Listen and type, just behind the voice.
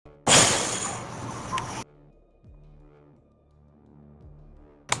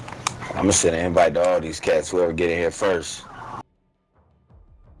gonna send an invite to all these cats. Whoever get in here first.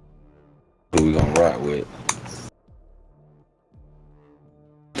 Who we gonna rock with?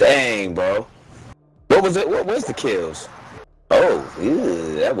 Dang, bro. What was it? What was the kills? Oh,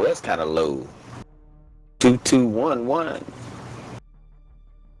 ew, that was kind of low. 2-2-1-1.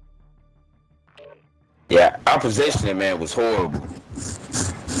 Yeah, our positioning, man, was horrible.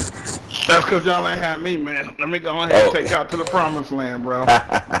 That's because y'all ain't had me, man. Let me go ahead and take y'all to the promised land, bro.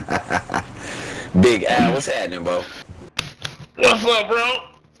 Big Al, what's happening, bro? What's up, bro?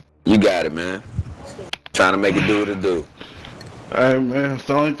 You got it, man. Trying to make it do what it do. Hey, man, it's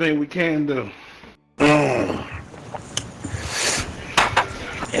the only thing we can do.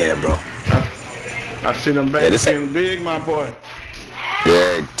 Yeah, bro. I see them babies getting big, my boy.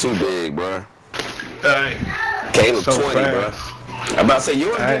 Yeah, too big, bro. Hey, Caleb so 20, fast. bro. I'm about to say,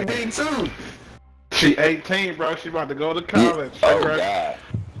 yours getting big, too. She 18, bro. She about to go to college. Yeah. Oh, God.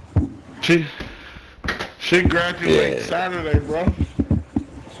 She graduates Saturday, bro.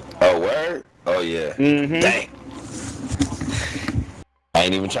 Oh, word? Oh, yeah. Mm-hmm. Dang. I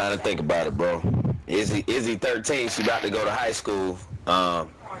ain't even trying to think about it, bro. Izzy 13. She about to go to high school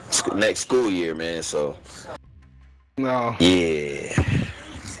next school year, man, so. No. Yeah.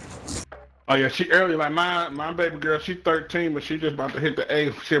 Oh, yeah, she early. Like, my baby girl, she 13, but she just about to hit the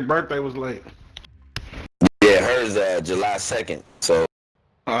 8th. Her birthday was late. Yeah, hers July 2nd, so.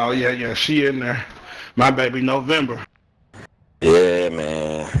 Oh, yeah, she in there. My baby November. Yeah,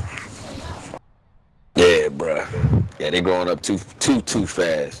 man. Yeah, bruh. Yeah, they growing up too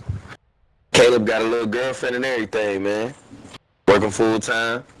fast. Caleb got a little girlfriend and everything, man. Working full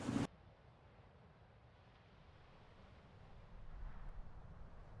time.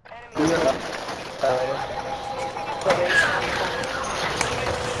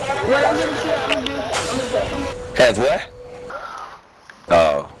 Has what?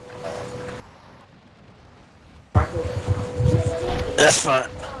 Oh. That's fine.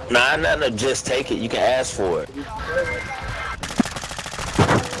 Nah, nothing to just take it. You can ask for it.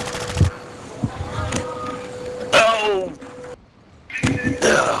 Oh.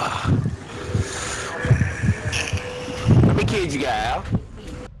 How many kids you got, Al?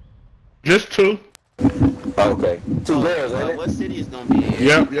 Just 2. Okay. 2 girls, ain't it? What city is gonna be in?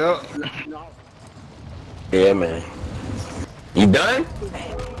 Yep. Yeah, man. You done?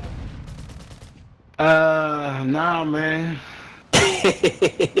 Nah, man. Man,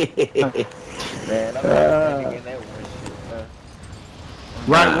 I'm not in that one.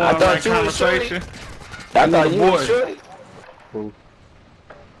 Right I one, thought right you was conversation. I thought you and Shorty. Who?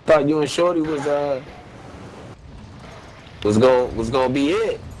 Thought you and Shorty was gonna be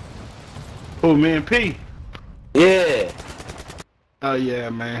it. Who, me and P? Yeah. Oh, yeah,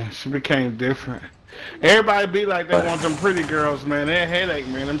 man. She became different. Everybody be like they want them pretty girls, man. They're a headache,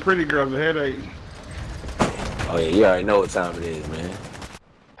 man. Them pretty girls are a headache. Oh yeah, you already know what time it is, man.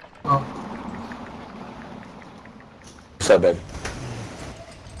 What's up, baby?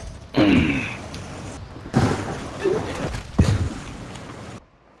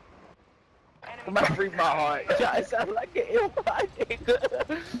 I'm about to break my heart. Y'all sound like an ill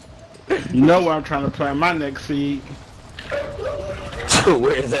nigga. You know where I'm trying to plant my next seed.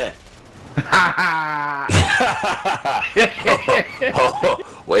 Where is that? Oh,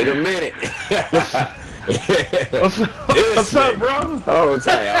 wait a minute. What's up, bro? Oh,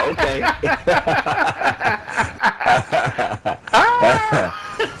 okay.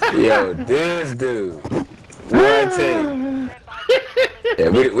 Yo, this dude. What I tell you? Yeah,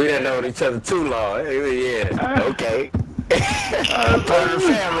 we didn't know each other too long. Yeah, okay. Part of the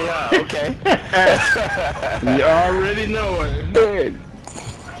family, huh? Okay. You already know it.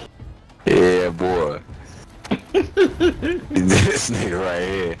 Yeah, boy. This nigga right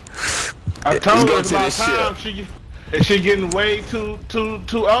here. I told her it's about time. She getting way too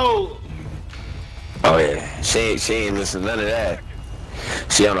old. Oh yeah, she ain't listen to none of that.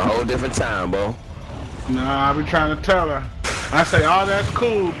 She on a whole different time, bro. Nah, I be trying to tell her. I say, oh, that's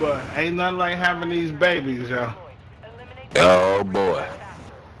cool, but ain't nothing like having these babies, yo. Oh boy.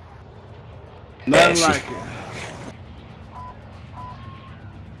 Nothing like it.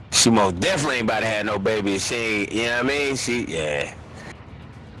 She most definitely ain't about to have no baby. She ain't, you know what I mean? Yeah.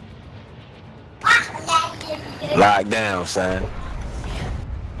 Locked down, son.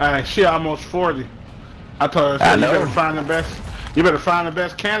 Alright, she almost 40. I told her, I you know. better find the best. You better find the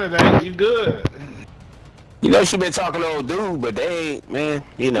best candidate. You good? You know she been talking to old dude, but they ain't, man.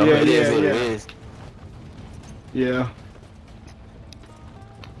 You know, it is what it is. Yeah.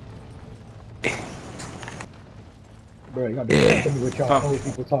 Bro, you gotta be careful with y'all old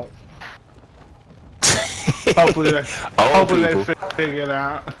people talk. Hopefully they figure it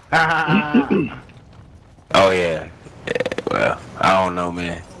out. Oh yeah. Well, I don't know,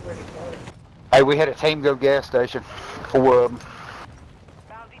 man. Hey, we had a team go gas station for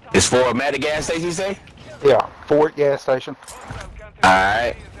It's for a Meta gas station, you say? yeah, Fort gas station.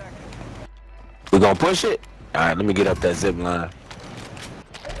 Alright. We gonna push it? Alright, let me get up that zip line.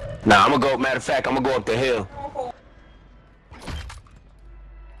 Nah, I'm gonna go, matter of fact, I'm gonna go up the hill.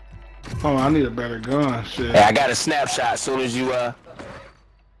 Oh, I need a better gun. Shit. Hey, I got a snapshot as soon as you,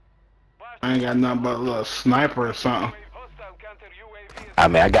 I ain't got nothing but a little sniper or something. I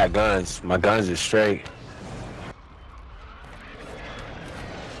mean, I got guns. My guns are straight.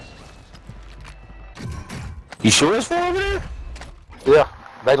 You sure it's for over there? Yeah,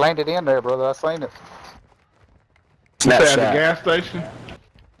 they landed in there, brother. I seen it. You said at the Snapshot. gas station?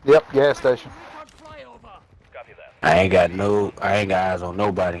 Yep, gas station. I ain't got eyes on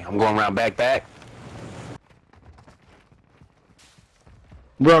nobody. I'm going around back.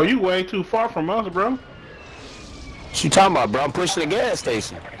 Bro, you way too far from us, bro. What you talking about, bro? I'm pushing the gas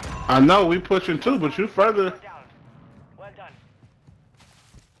station. I know we pushing too, but you further.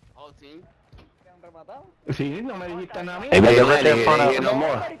 Sí, no me dijiste nada. Hey, man, they're right right there in front there of ain't us. no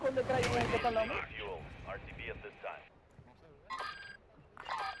more.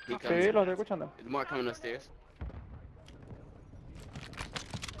 Sí, lo estoy escuchando. More coming upstairs.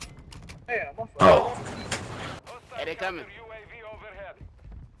 Oh. Hey, they coming.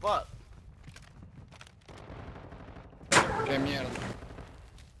 Fuck. Qué mierda.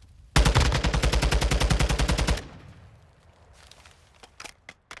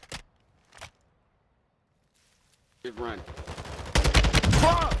 Just run.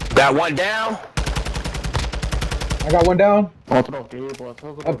 Got one down. I got one down. Otro tipo,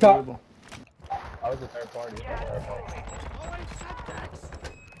 otro Up top. tipo. I was a third party.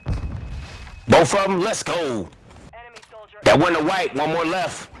 Both of them, let's go. That one to white, one more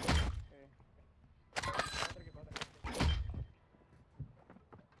left.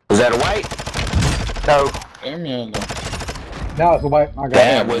 Was that a white? No. Qué mierda. Now it's a white. I got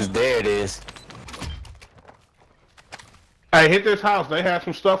That one. was, there it is. Hey, hit this house. They have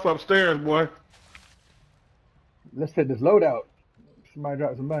some stuff upstairs, boy. Let's hit this loadout. Somebody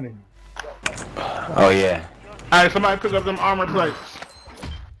drop some money. Oh yeah. Hey, somebody pick up them armor plates.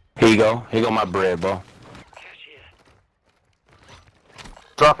 Here you go. Here go my bread, bro.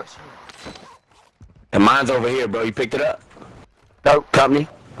 Drop it. And mine's over here, bro. You picked it up? No. Company?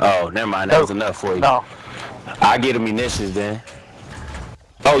 Oh, never mind. That No. was enough for you. No. I'll get the munitions then.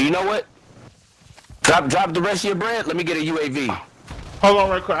 Oh, you know what? Drop the rest of your bread. Let me get a UAV. Hold on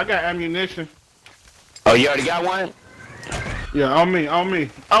right quick. I got ammunition. Oh, you already got one? Yeah, on me, on me.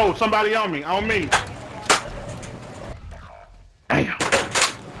 Oh, somebody on me, on me. Damn.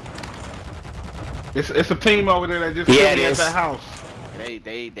 It's a team over there that just Yeah, killed me it at is. that house.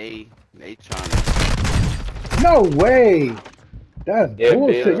 They trying to. No way. That's Yeah,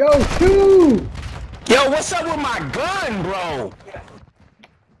 bullshit. yeah. Yo, shoot. Yo, what's up with my gun, bro?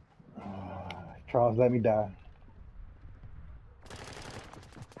 Charles, let me die.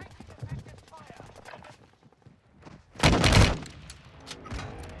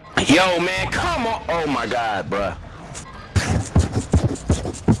 Yo, man, come on. Oh, my God, bro.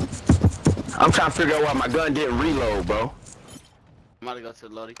 I'm trying to figure out why my gun didn't reload, bro. I'm about to go to the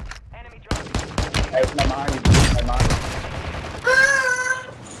loading. Hey, it's not mine. It's not mine.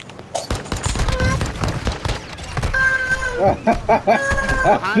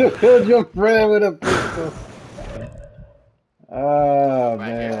 I just killed your friend with a pistol. Oh,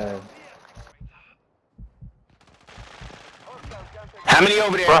 man. How many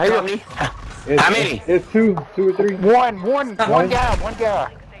over there, Right here. company? It's, How many? It's two or three. One One? guy.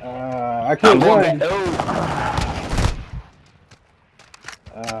 I I'm killed going one. back. Oh.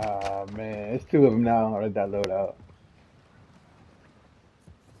 Oh, man. It's two of them now. Let that load out.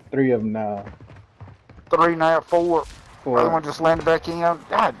 Three of them now. 3 now, 4. Four. Other one just landed back in.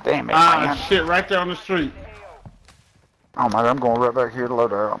 God damn it, Ah, man. shit, right there on the street. Oh my God, I'm going right back here to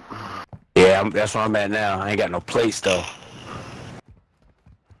load out. Yeah, that's where I'm at now. I ain't got no plates, though.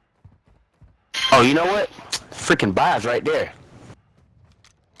 Oh, you know what? Freaking buys right there.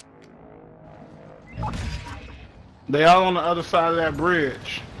 They all on the other side of that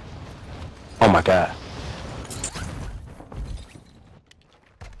bridge. Oh, my God.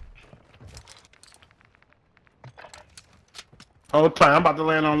 Hold tight, I'm about to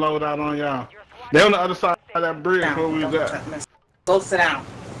land on loadout on y'all. They on the other side of that bridge where we was at. Go sit down.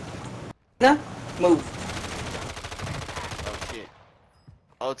 No, move. Oh shit.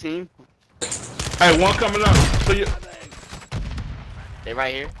 Whole team. Hey, one coming up. So you, They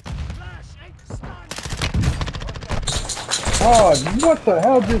right here. Oh, what the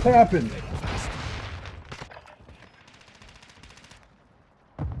hell just happened?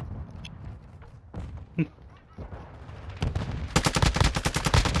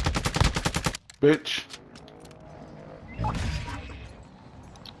 Bitch.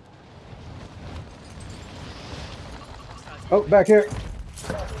 Oh, back here.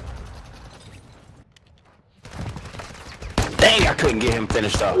 Dang, I couldn't get him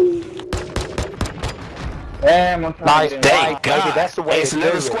finished off. Damn, I'm trying to get in. Thank Right, God. baby, that's the way Hey, it's to do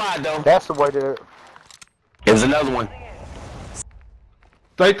another it. squad though. That's the way to. There's another one.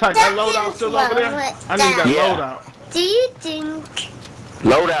 Stay tight. That loadout still over there? I need that Yeah. loadout. Do you think?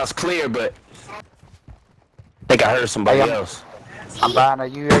 Loadout's clear, but I think I heard somebody Hey, else. I'm buying a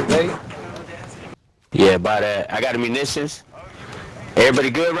UAV. Yeah, by that. I got the munitions. Everybody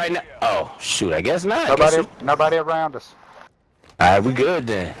good right now? Oh, shoot, I guess not. Nobody around us. Alright, we good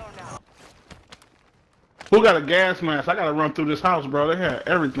then. Who got a gas mask? I gotta run through this house, bro. They had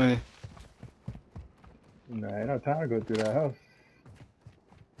everything. Nah, ain't no time to go through that house.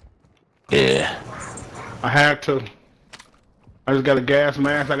 Yeah. I had to. I just got a gas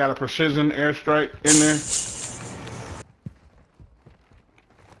mask. I got a precision airstrike in there.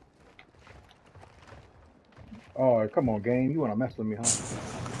 Oh, come on, game. You wanna mess with me,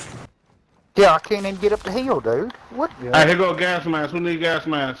 huh? Yeah, I can't even get up the hill, dude. What? All right, here go a gas mask. Who need gas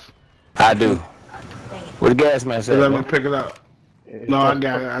mask? I do. Where the gas mask at? Let me bro? pick it up. It's No, I first-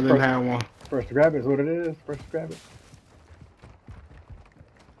 got it. I didn't first- have one. First to grab it is what it is. First to grab it.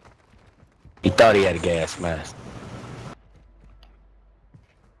 He thought he had a gas mask.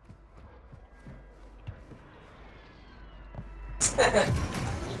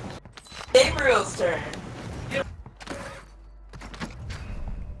 Gabriel's turn.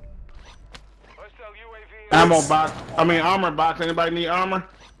 Ammo box. I mean, armor box. Anybody need armor?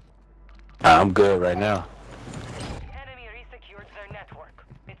 I'm good right now. Enemy resecured their network.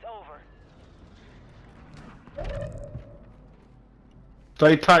 It's over.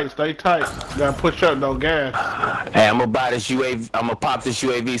 Stay tight. Stay tight. You gotta push up though. Gas. Hey, I'm gonna buy this UAV. I'm gonna pop this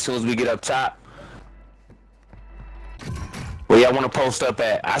UAV as soon as we get up top. Where y'all wanna post up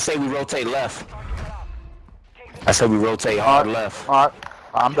at? I say we rotate left. I say we rotate hard left. Alright,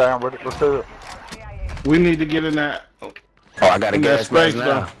 I'm down with it. Let's do it. We need to get in that. Oh, I got a In that gas mask space,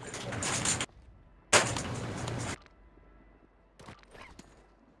 now.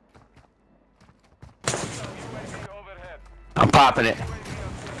 I'm popping it.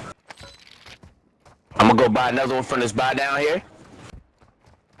 I'm gonna go buy another one from this buy down here.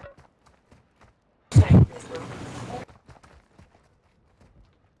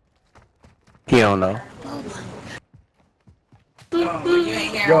 He don't know.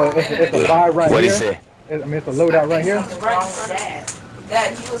 Yo, it's a buy right What'd he here. say? I mean, it's a loadout right here.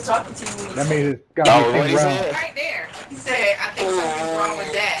 Dad, he was talking to you when he That said, means it's got Oh, to be what he 10 rounds. said? right there. He said, I think something's wrong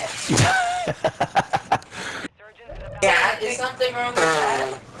with Dad. Yeah, is something wrong with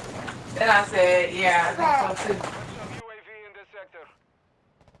Dad? Then I said, yeah, I think so too.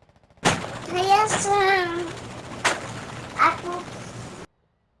 Yes, apple.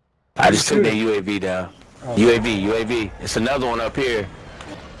 I just took that UAV down. UAV. It's another one up here.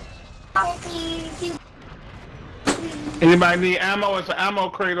 Anybody need ammo? It's an ammo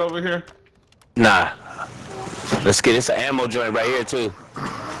crate over here. Nah. Let's get this ammo joint right here too.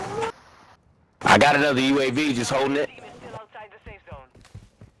 I got another UAV, just holding it. Still outside the safe zone.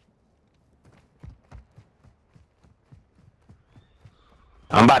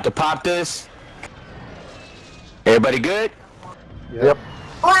 I'm about to pop this. Everybody good? Yep.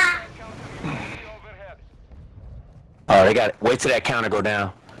 Oh, they got it. Wait till that counter go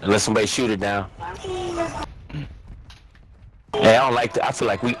down. And let somebody shoot it down. Hey, I don't like that. I feel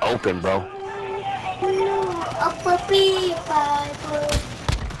like we open, bro.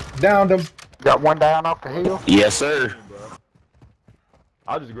 Downed him. Got one down off the hill. Yes, sir.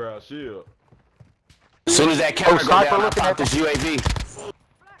 I just grabbed shield. As soon as that counter go sniper down, I looking pop at this UAV.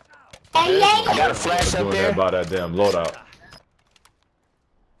 I got a flash up Doing there. that by that damn loadout.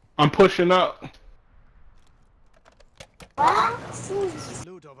 I'm pushing up.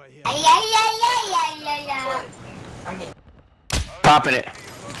 Popping it.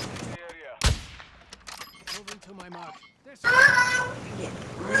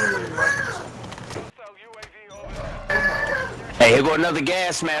 Hey, here go another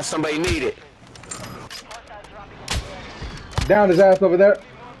gas mask. Somebody need it. Down his ass over there.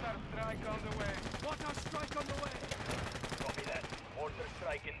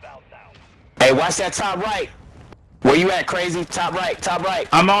 Hey, watch that top right. Where you at, crazy? Top right, top right.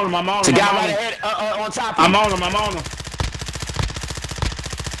 I'm on him. I'm on It's a him. guy I'm on right him. ahead, on top of I'm you. on him. I'm on him.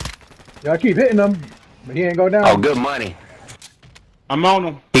 Y'all keep hitting him, but he ain't go down. Oh, good money. I'm on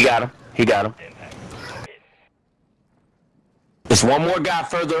him. He got him. He got him. There's one more guy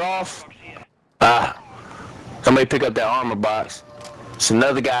further off. Somebody pick up that armor box. It's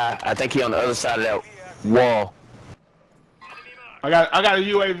another guy. I think he on the other side of that wall. I got a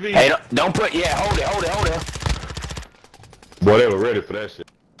UAV. Hey, don't put. Yeah, hold it. Boy, they were ready for that shit.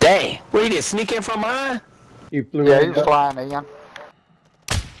 Dang, what he did? Sneak in from behind? He flew Yeah, he in. was flying in.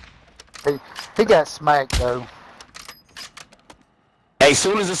 He got smacked though. Hey,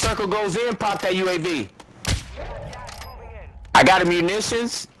 soon as the circle goes in, pop that UAV. I got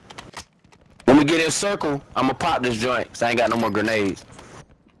munitions. When we get in circle, I'm gonna pop this joint, cause I ain't got no more grenades.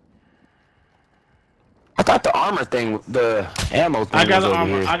 I thought the armor thing, the ammo thing I got was over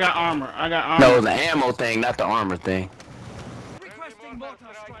armor. here. I got armor. No, the ammo thing, not the armor thing.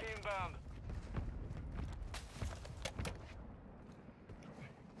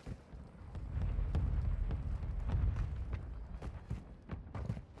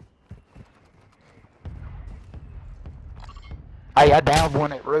 Hey, I downed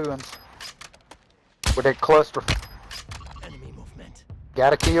one at ruins with that cluster. Enemy movement.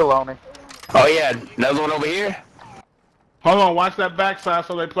 Got a kill on him. Oh yeah, another one over here. Hold on, watch that backside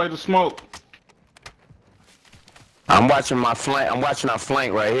so they play the smoke. I'm watching my flank. I'm watching our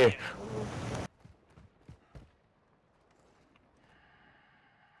flank right here.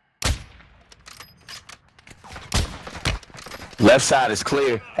 Left side is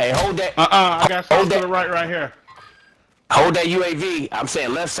clear. Hey, hold that. I got some to the right here. Hold that UAV. I'm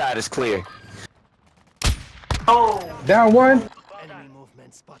saying left side is clear. Oh. Down one. Enemy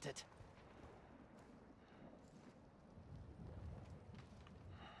movement spotted.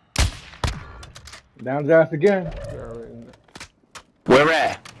 Down his ass again. Where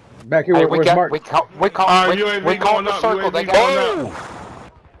at? Back here Hey, where it's marked. we caught UAV we caught going the up, circle. They UAV got going up.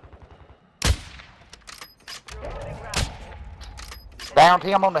 downed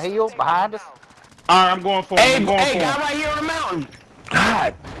him on the hill behind us. Alright, I'm going for him. Hey, I'm going hey, for guy him. right here on the mountain.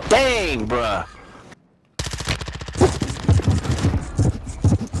 God dang, bruh.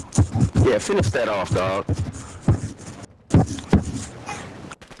 Yeah, finish that off, dog.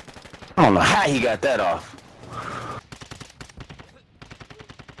 I don't know how he got that off.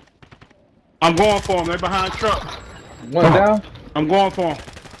 I'm going for him. They're behind truck. One down. I'm going for him.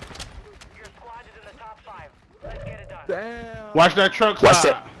 Your squad is in the top 5. Let's get it done. Watch that truck Watch side.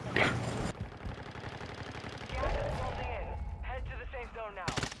 that. Gas is closing in. Head to the safe zone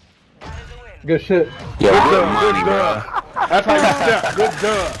now. That is a win. Good shit. Yeah, good money, bruh. That's how you step. Good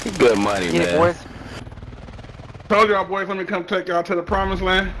dub. Good money, Get it, man. boys. Told y'all boys, let me come take y'all to the promised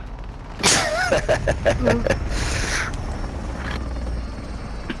land.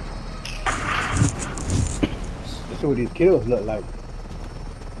 Let's see what these kills look like.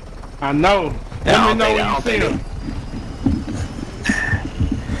 I know. Let me know when you see them.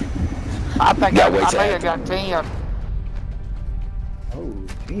 I think Gotta I wait till may after. have got 10 Oh,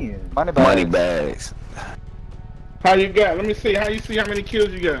 10. money bags. Money bags. How you got? Let me see. How you see how many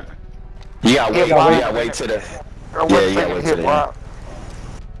kills you got? You gotta wait. You Yeah, gotta wait till the. Or Yeah, what you gotta second wait hit till the rock.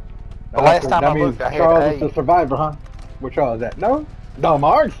 The last time that I means looked, I had Charles 8. is the survivor, huh? Where Charles at? No? No,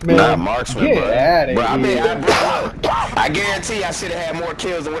 marksman. Nah, marksman, Get bro. outta Bro, I mean, here. I guarantee I should have had more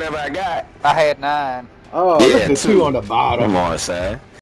kills than whatever I got. I had 9. Oh, Yeah, look at two. two on the bottom. Come on, son.